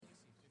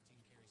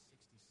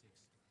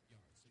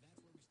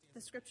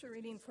The scripture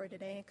reading for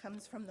today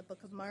comes from the book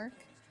of Mark,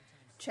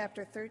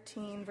 chapter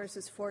 13,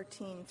 verses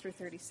 14 through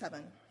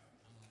 37.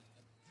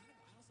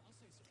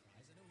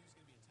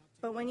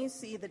 But when you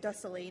see the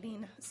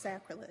desolating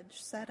sacrilege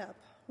set up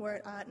where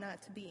it ought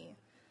not to be,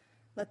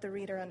 let the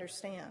reader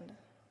understand.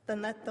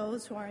 Then let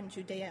those who are in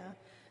Judea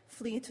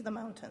flee to the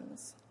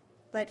mountains.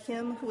 Let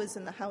him who is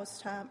in the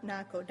housetop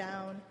not go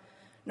down,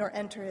 nor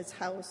enter his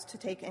house to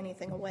take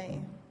anything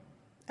away.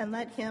 And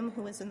let him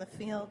who is in the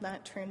field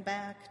not turn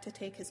back to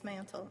take his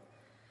mantle.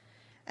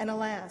 And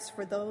alas,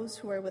 for those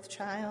who are with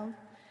child,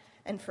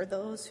 and for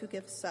those who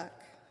give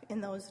suck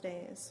in those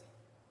days.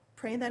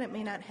 Pray that it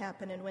may not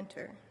happen in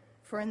winter,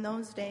 for in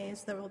those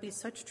days there will be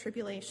such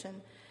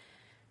tribulation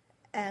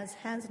as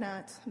has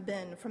not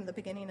been from the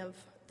beginning of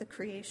the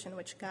creation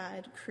which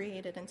God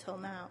created until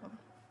now,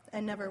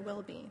 and never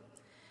will be.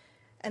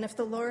 And if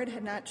the Lord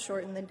had not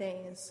shortened the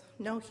days,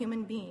 no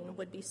human being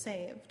would be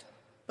saved.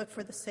 But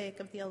for the sake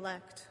of the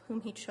elect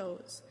whom he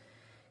chose,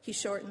 he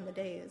shortened the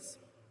days.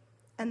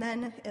 And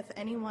then if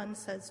anyone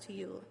says to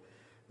you,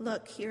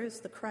 "Look, here is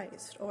the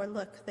Christ," or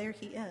 "Look, there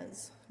he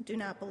is," do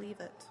not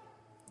believe it.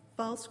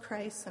 False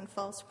Christs and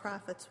false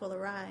prophets will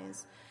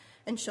arise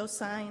and show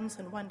signs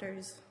and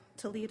wonders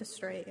to lead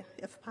astray,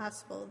 if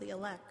possible, the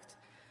elect.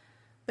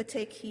 But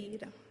take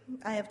heed,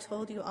 I have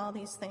told you all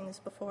these things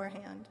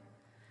beforehand.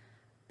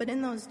 But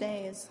in those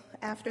days,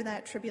 after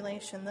that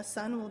tribulation, the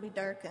sun will be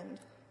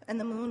darkened,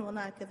 and the moon will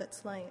not give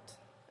its light,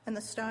 and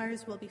the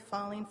stars will be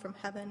falling from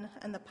heaven,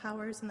 and the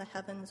powers in the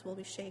heavens will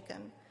be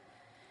shaken.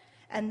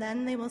 And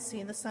then they will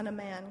see the Son of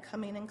Man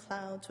coming in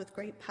clouds with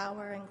great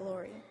power and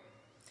glory.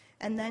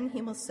 And then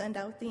he will send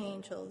out the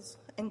angels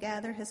and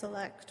gather his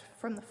elect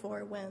from the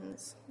four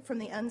winds, from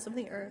the ends of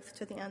the earth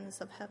to the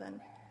ends of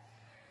heaven.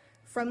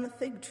 From the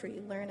fig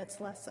tree learn its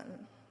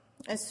lesson.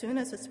 As soon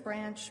as its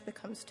branch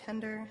becomes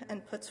tender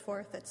and puts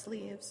forth its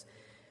leaves,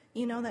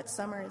 you know that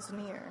summer is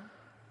near.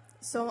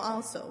 So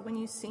also, when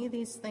you see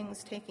these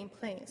things taking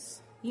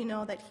place, you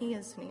know that he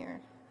is near,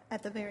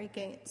 at the very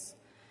gates.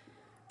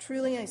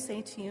 Truly I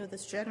say to you,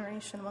 this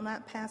generation will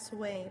not pass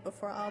away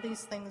before all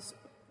these things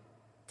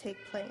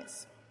take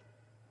place.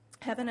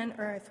 Heaven and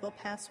earth will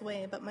pass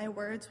away, but my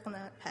words will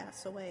not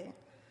pass away.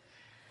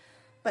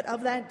 But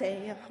of that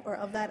day or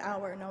of that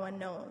hour no one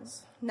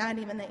knows, not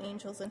even the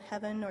angels in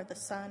heaven nor the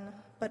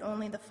Son, but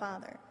only the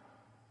Father.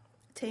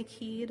 Take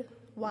heed,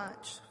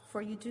 watch,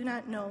 for you do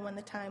not know when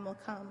the time will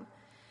come.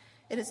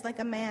 It is like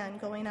a man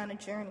going on a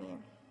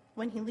journey,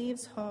 when he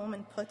leaves home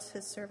and puts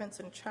his servants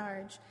in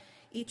charge,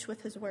 each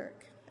with his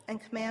work, and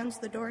commands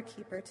the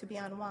doorkeeper to be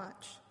on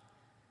watch.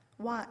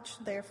 Watch,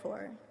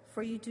 therefore,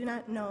 for you do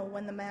not know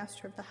when the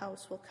master of the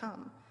house will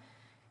come,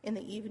 in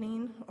the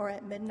evening, or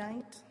at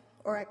midnight,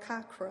 or at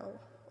cockcrow,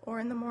 or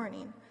in the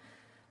morning,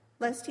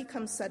 lest he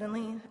come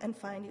suddenly and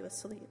find you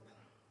asleep.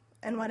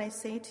 And what I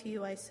say to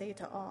you, I say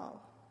to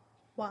all,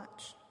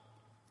 watch.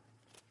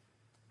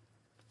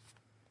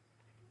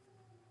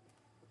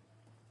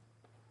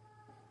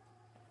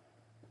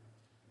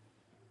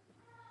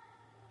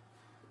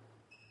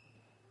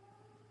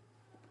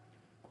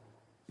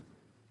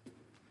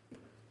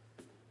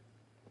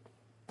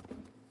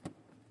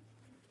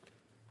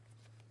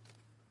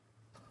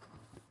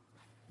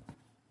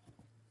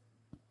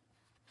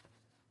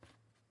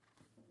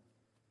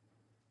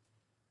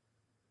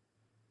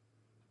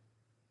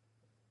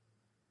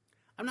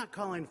 I'm not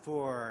calling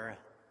for,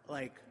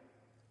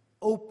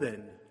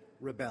 open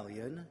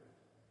rebellion.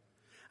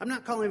 I'm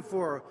not calling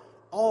for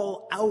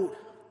all-out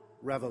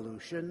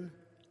revolution.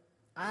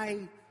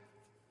 I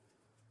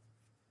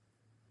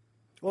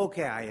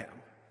am.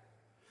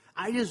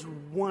 I just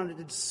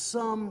wanted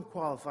some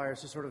qualifiers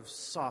to sort of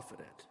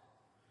soften it.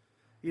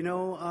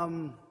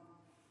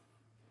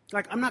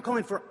 I'm not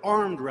calling for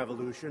armed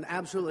revolution,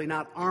 absolutely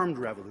not armed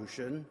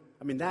revolution.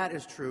 I mean, that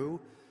is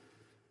true.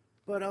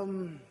 But,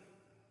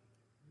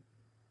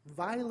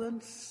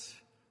 violence,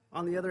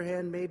 on the other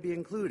hand, may be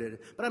included.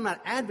 But I'm not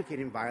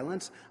advocating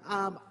violence.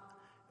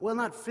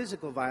 Not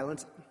physical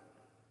violence.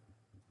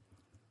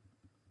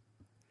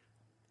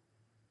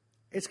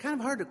 It's kind of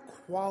hard to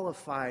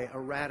qualify a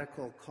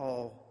radical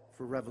call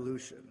for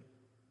revolution.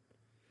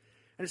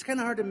 And it's kind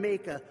of hard to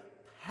make a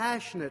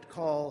passionate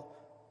call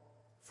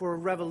for a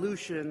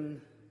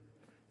revolution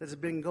that's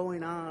been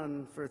going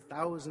on for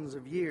thousands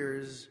of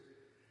years,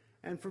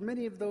 and for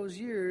many of those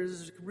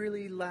years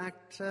really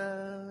lacked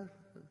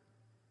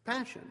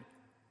passion.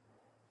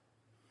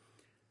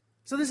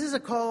 So this is a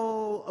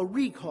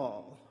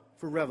recall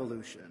for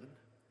revolution.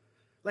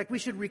 Like we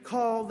should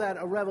recall that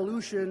a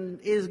revolution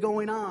is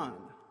going on.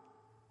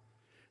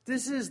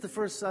 This is the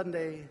first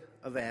Sunday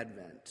of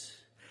Advent.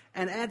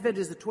 And Advent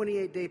is the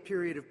 28-day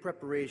period of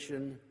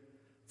preparation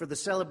for the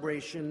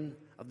celebration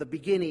of the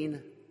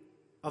beginning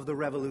of the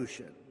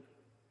revolution.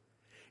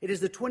 It is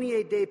the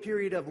 28-day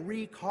period of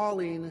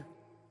recalling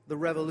the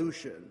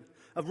revolution,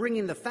 of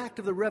bringing the fact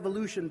of the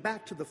revolution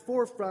back to the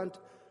forefront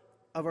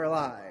of our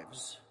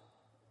lives,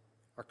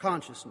 our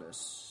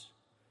consciousness,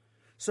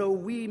 so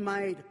we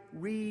might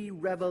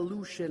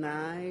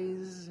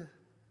re-revolutionize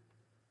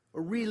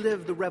or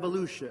relive the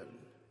revolution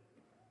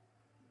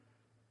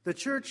The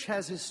church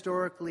has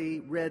historically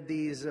read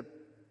these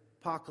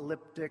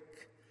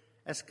apocalyptic,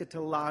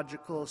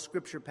 eschatological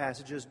scripture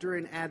passages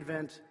during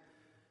Advent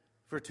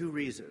for two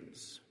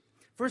reasons.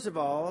 First of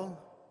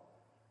all,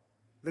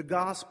 the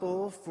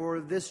gospel for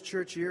this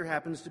church year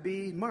happens to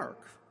be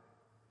Mark.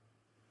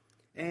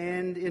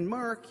 And in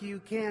Mark,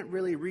 you can't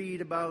really read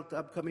about the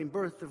upcoming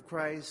birth of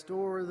Christ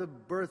or the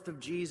birth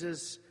of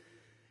Jesus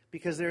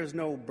because there's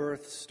no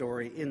birth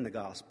story in the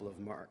Gospel of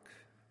Mark.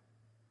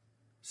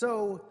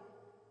 So,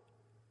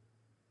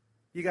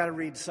 you got to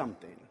read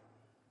something.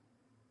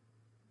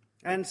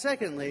 And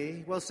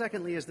secondly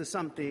is the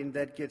something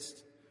that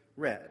gets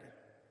read.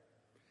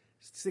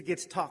 It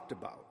gets talked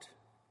about.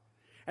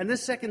 And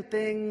this second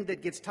thing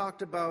that gets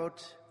talked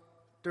about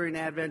during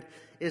Advent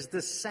is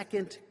the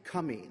second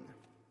coming.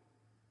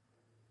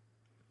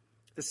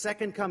 The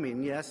second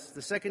coming, yes,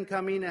 the second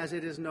coming as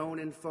it is known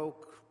in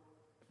folk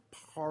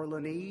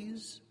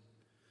parlance.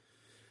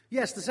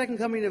 Yes, the second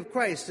coming of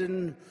Christ.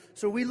 And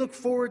so we look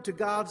forward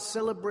to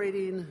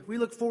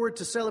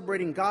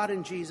celebrating God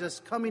and Jesus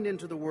coming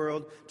into the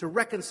world to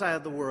reconcile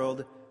the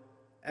world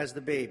as the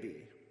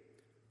baby,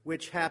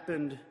 which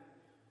happened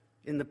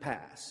in the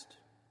past.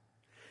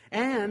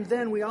 And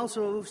then we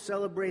also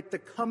celebrate the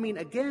coming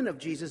again of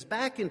Jesus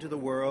back into the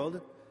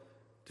world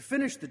to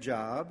finish the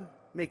job,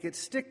 make it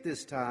stick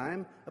this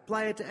time,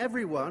 apply it to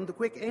everyone, the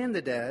quick and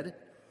the dead,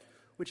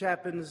 which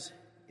happens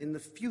in the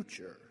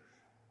future.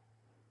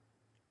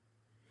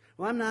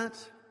 Well, I'm not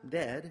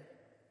dead,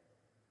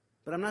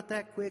 but I'm not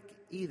that quick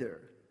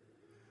either.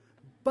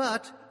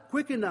 But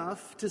quick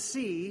enough to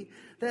see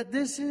that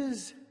this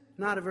is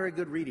not a very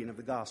good reading of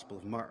the Gospel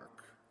of Mark.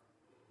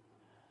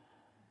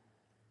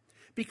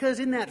 Because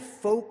in that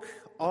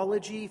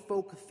folkology,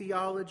 folk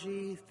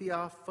theology,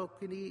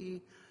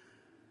 theophany,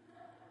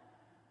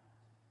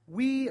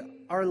 we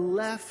are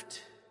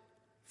left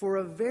for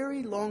a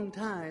very long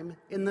time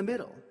in the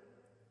middle.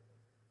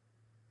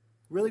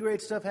 Really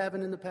great stuff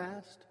happened in the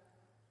past.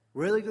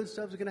 Really good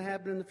stuff is going to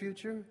happen in the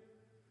future.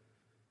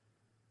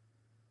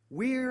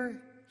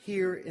 We're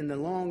here in the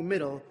long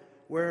middle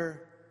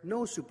where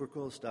no super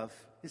cool stuff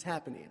is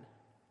happening.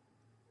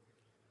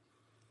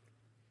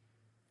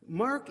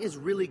 Mark is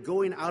really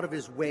going out of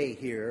his way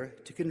here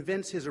to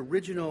convince his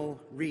original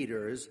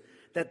readers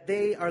that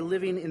they are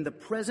living in the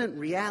present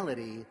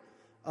reality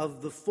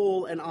of the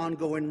full and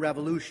ongoing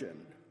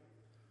revolution.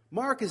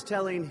 Mark is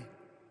telling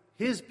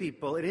his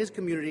people in his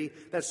community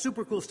that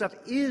super cool stuff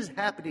is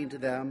happening to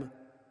them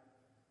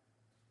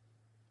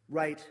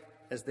right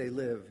as they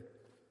live.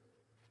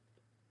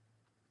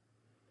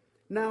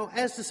 Now,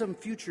 as to some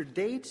future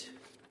date,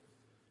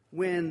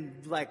 when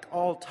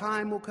all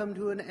time will come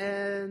to an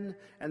end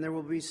and there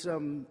will be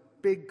some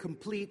big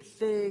complete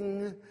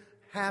thing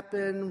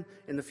happen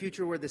in the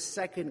future where the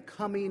second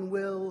coming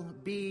will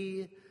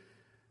be,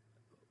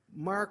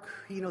 Mark,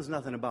 he knows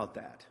nothing about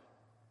that.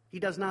 He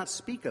does not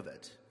speak of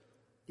it.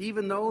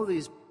 Even though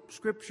these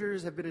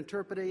scriptures have been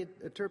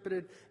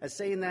interpreted as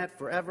saying that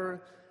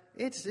forever,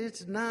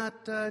 it's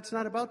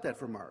not about that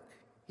for Mark.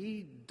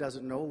 He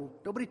doesn't know.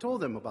 Nobody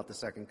told him about the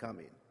second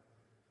coming.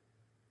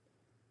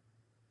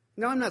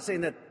 Now, I'm not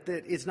saying that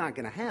it's not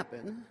going to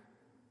happen.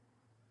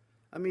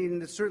 I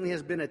mean, it certainly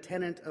has been a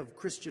tenet of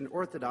Christian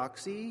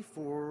orthodoxy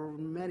for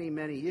many,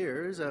 many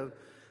years.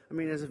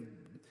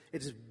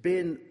 It's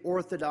been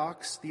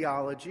Orthodox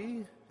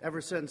theology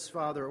ever since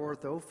Father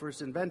Ortho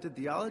first invented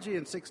theology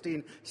in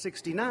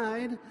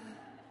 1669.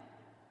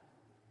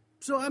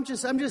 So I'm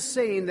just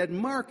saying that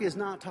Mark is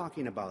not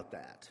talking about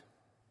that.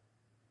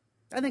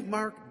 I think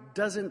Mark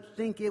doesn't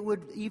think it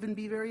would even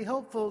be very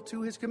helpful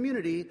to his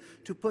community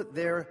to put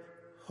their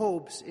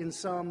hopes in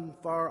some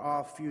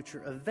far-off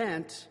future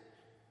event.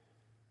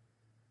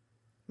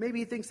 Maybe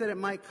he thinks that it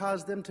might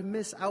cause them to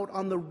miss out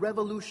on the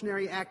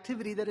revolutionary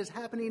activity that is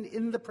happening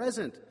in the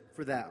present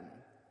for them.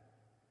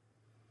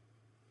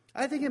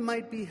 I think it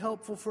might be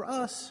helpful for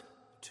us,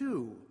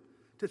 too,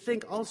 to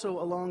think also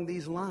along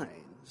these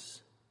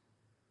lines.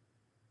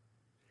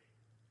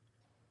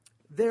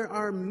 There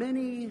are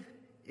many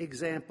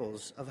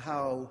examples of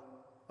how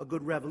a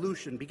good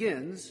revolution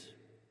begins,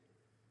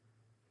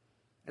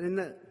 and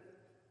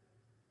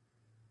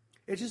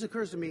it just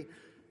occurs to me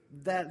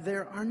that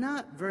there are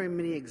not very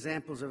many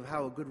examples of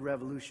how a good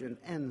revolution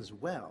ends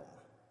well.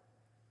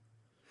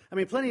 I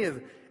mean,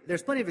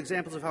 there's plenty of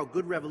examples of how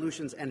good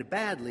revolutions end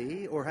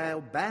badly, or how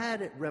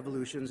bad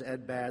revolutions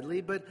end badly,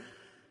 but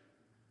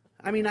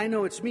I mean, I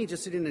know it's me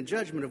just sitting in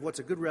judgment of what's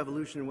a good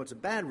revolution and what's a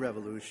bad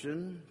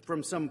revolution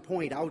from some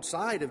point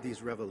outside of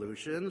these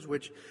revolutions,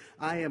 which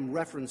I am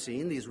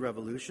referencing these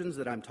revolutions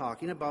that I'm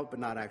talking about but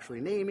not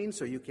actually naming,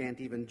 so you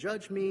can't even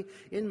judge me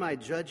in my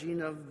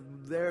judging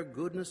of their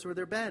goodness or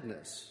their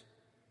badness.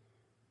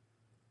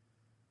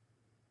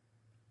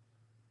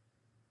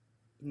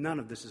 None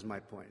of this is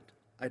my point.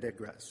 I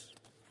digress.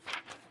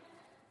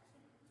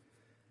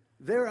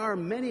 There are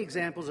many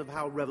examples of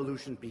how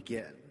revolutions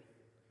begin.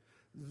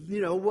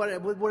 You know, what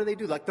do they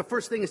do? Like, the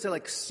first thing is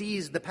to,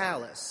 seize the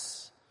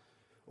palace,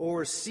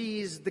 or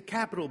seize the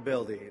Capitol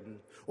building,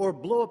 Or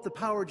blow up the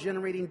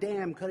power-generating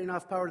dam, cutting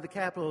off power to the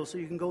Capitol so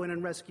you can go in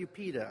and rescue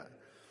PETA.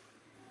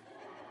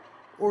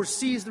 Or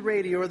seize the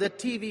radio or the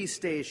TV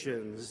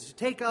stations.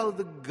 Take out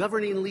the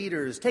governing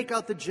leaders. Take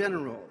out the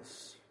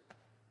generals.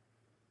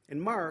 In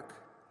Mark,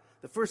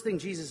 the first thing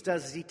Jesus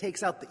does is he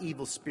takes out the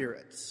evil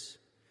spirits.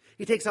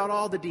 He takes out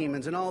all the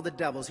demons and all the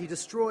devils. He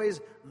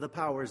destroys the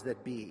powers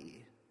that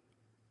be.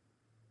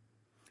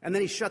 And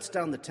then he shuts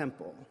down the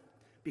temple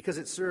because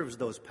it serves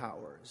those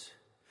powers.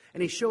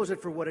 And he shows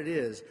it for what it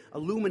is,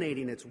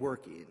 illuminating its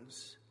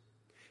workings.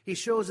 He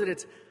shows that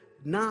it's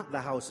not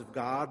the house of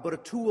God, but a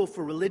tool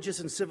for religious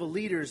and civil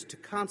leaders to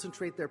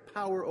concentrate their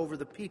power over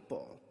the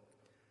people.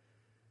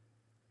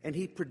 And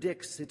he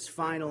predicts its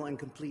final and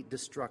complete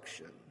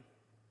destruction.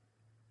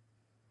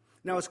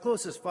 Now, his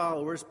closest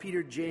followers,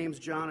 Peter, James,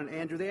 John, and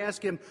Andrew, they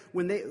ask him,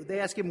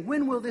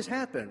 when will this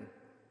happen?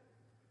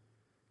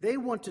 They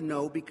want to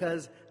know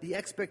because the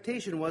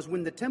expectation was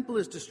when the temple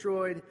is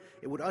destroyed,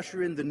 it would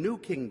usher in the new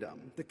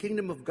kingdom, the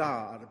kingdom of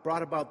God,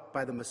 brought about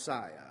by the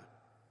Messiah.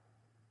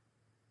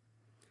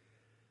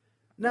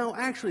 Now,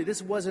 actually,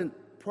 this wasn't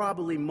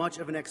probably much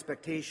of an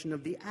expectation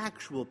of the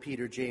actual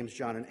Peter, James,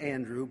 John, and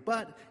Andrew,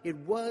 but it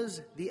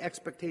was the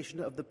expectation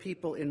of the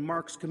people in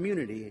Mark's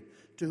community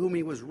to whom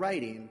he was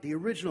writing, the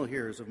original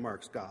hearers of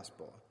Mark's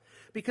gospel.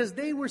 Because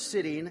they were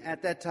sitting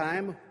at that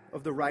time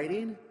of the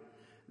writing,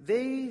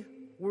 they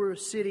were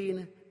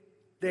sitting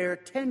there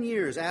 10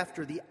 years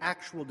after the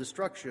actual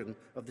destruction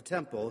of the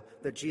temple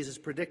that Jesus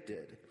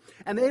predicted.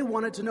 And they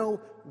wanted to know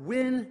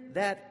when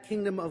that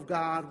kingdom of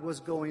God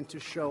was going to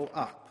show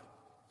up.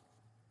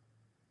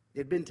 It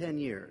had been 10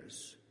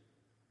 years.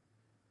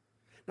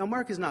 Now,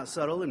 Mark is not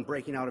subtle in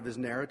breaking out of his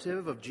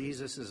narrative of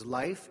Jesus'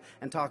 life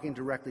and talking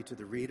directly to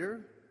the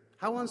reader.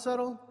 How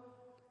unsubtle?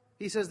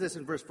 He says this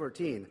in verse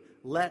 14,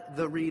 let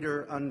the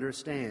reader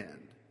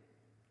understand.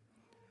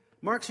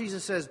 Mark's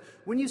Jesus says,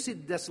 when you see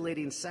the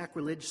desolating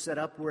sacrilege set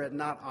up where it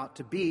not ought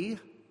to be,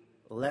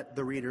 let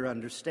the reader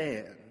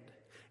understand.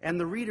 And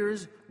the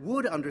readers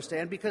would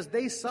understand because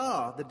they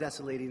saw the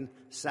desolating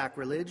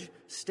sacrilege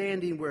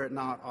standing where it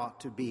not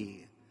ought to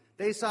be.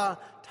 They saw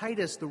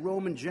Titus, the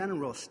Roman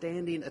general,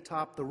 standing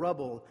atop the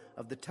rubble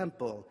of the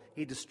temple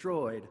he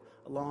destroyed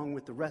along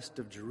with the rest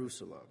of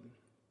Jerusalem.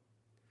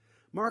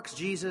 Mark's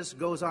Jesus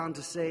goes on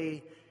to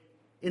say,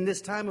 in this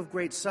time of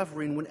great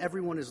suffering, when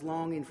everyone is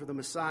longing for the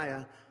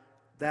Messiah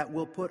that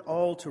will put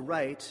all to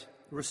right,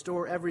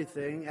 restore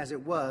everything as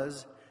it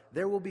was,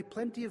 there will be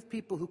plenty of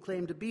people who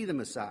claim to be the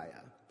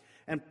Messiah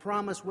and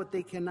promise what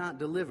they cannot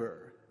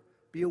deliver.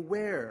 Be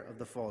aware of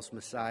the false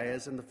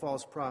messiahs and the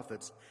false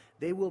prophets.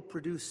 They will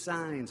produce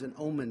signs and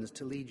omens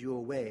to lead you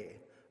away.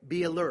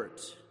 Be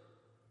alert.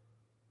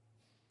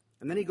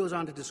 And then he goes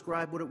on to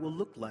describe what it will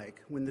look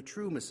like when the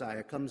true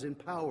Messiah comes in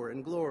power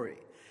and glory.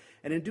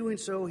 And in doing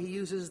so, he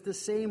uses the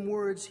same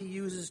words he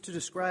uses to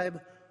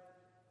describe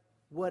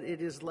what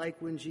it is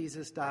like when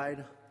Jesus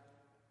died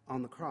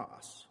on the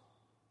cross.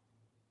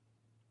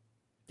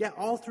 Yeah,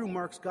 all through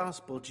Mark's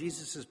gospel,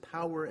 Jesus'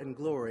 power and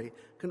glory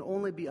can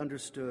only be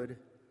understood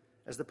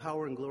as the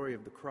power and glory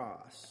of the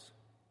cross.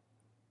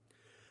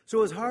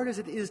 So as hard as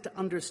it is to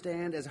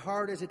understand, as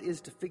hard as it is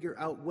to figure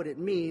out what it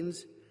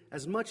means,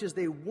 as much as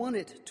they want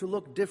it to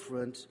look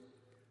different,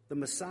 the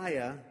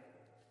Messiah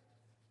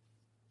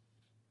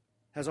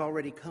has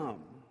already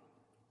come,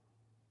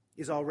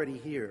 is already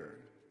here.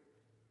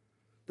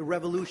 The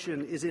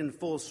revolution is in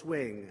full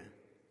swing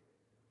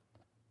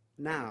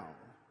now,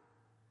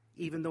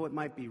 even though it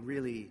might be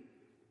really,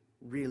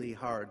 really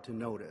hard to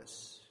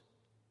notice.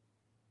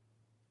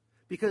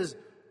 Because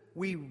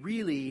we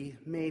really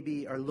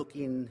maybe are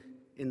looking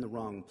in the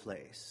wrong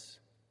place.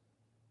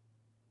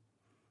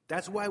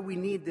 That's why we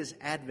need this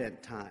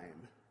Advent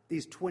time,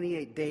 these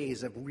 28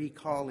 days of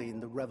recalling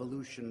the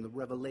revolution, the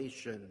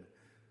revelation.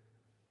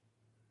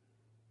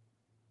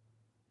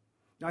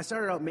 Now, I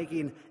started out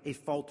making a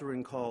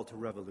faltering call to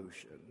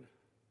revolution.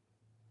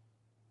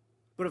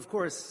 But of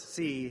course,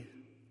 see,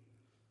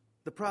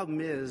 the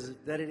problem is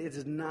that it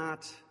is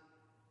not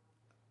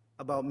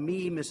about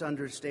me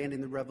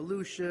misunderstanding the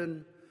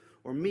revolution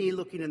or me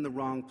looking in the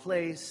wrong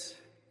place.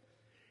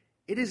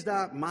 It is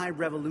not my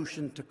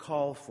revolution to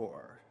call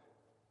for.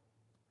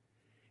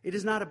 It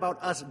is not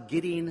about us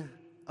getting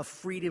a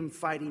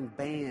freedom-fighting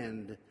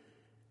band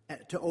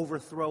to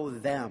overthrow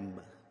them.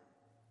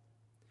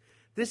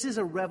 This is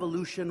a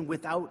revolution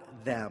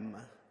without them.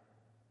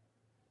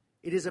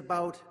 It is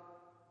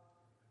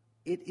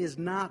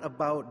not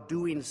about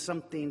doing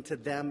something to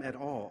them at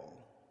all.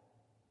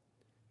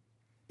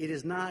 It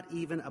is not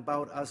even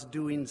about us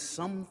doing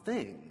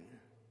something.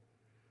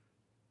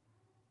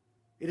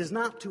 It is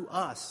not to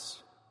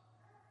us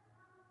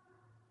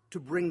to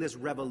bring this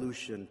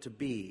revolution to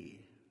be.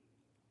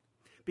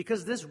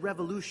 Because this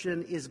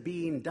revolution is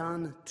being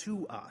done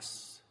to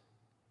us,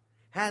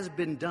 has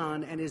been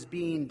done and is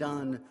being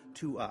done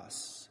to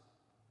us.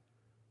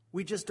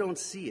 We just don't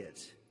see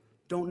it,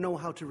 don't know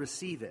how to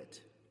receive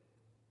it.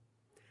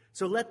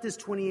 So let this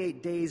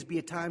 28 days be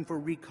a time for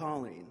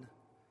recalling,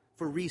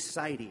 for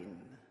reciting.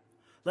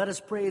 Let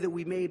us pray that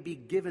we may be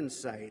given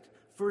sight,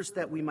 first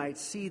that we might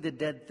see the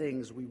dead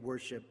things we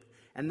worship,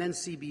 and then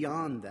see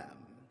beyond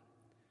them.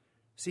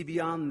 See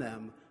beyond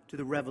them to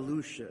the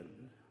revolution,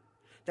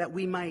 that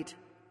we might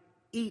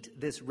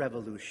eat this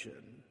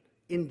revolution,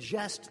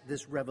 ingest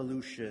this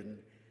revolution,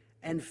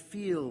 and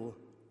feel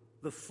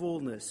the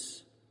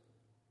fullness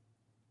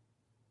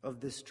of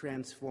this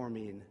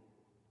transforming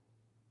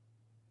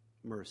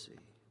mercy.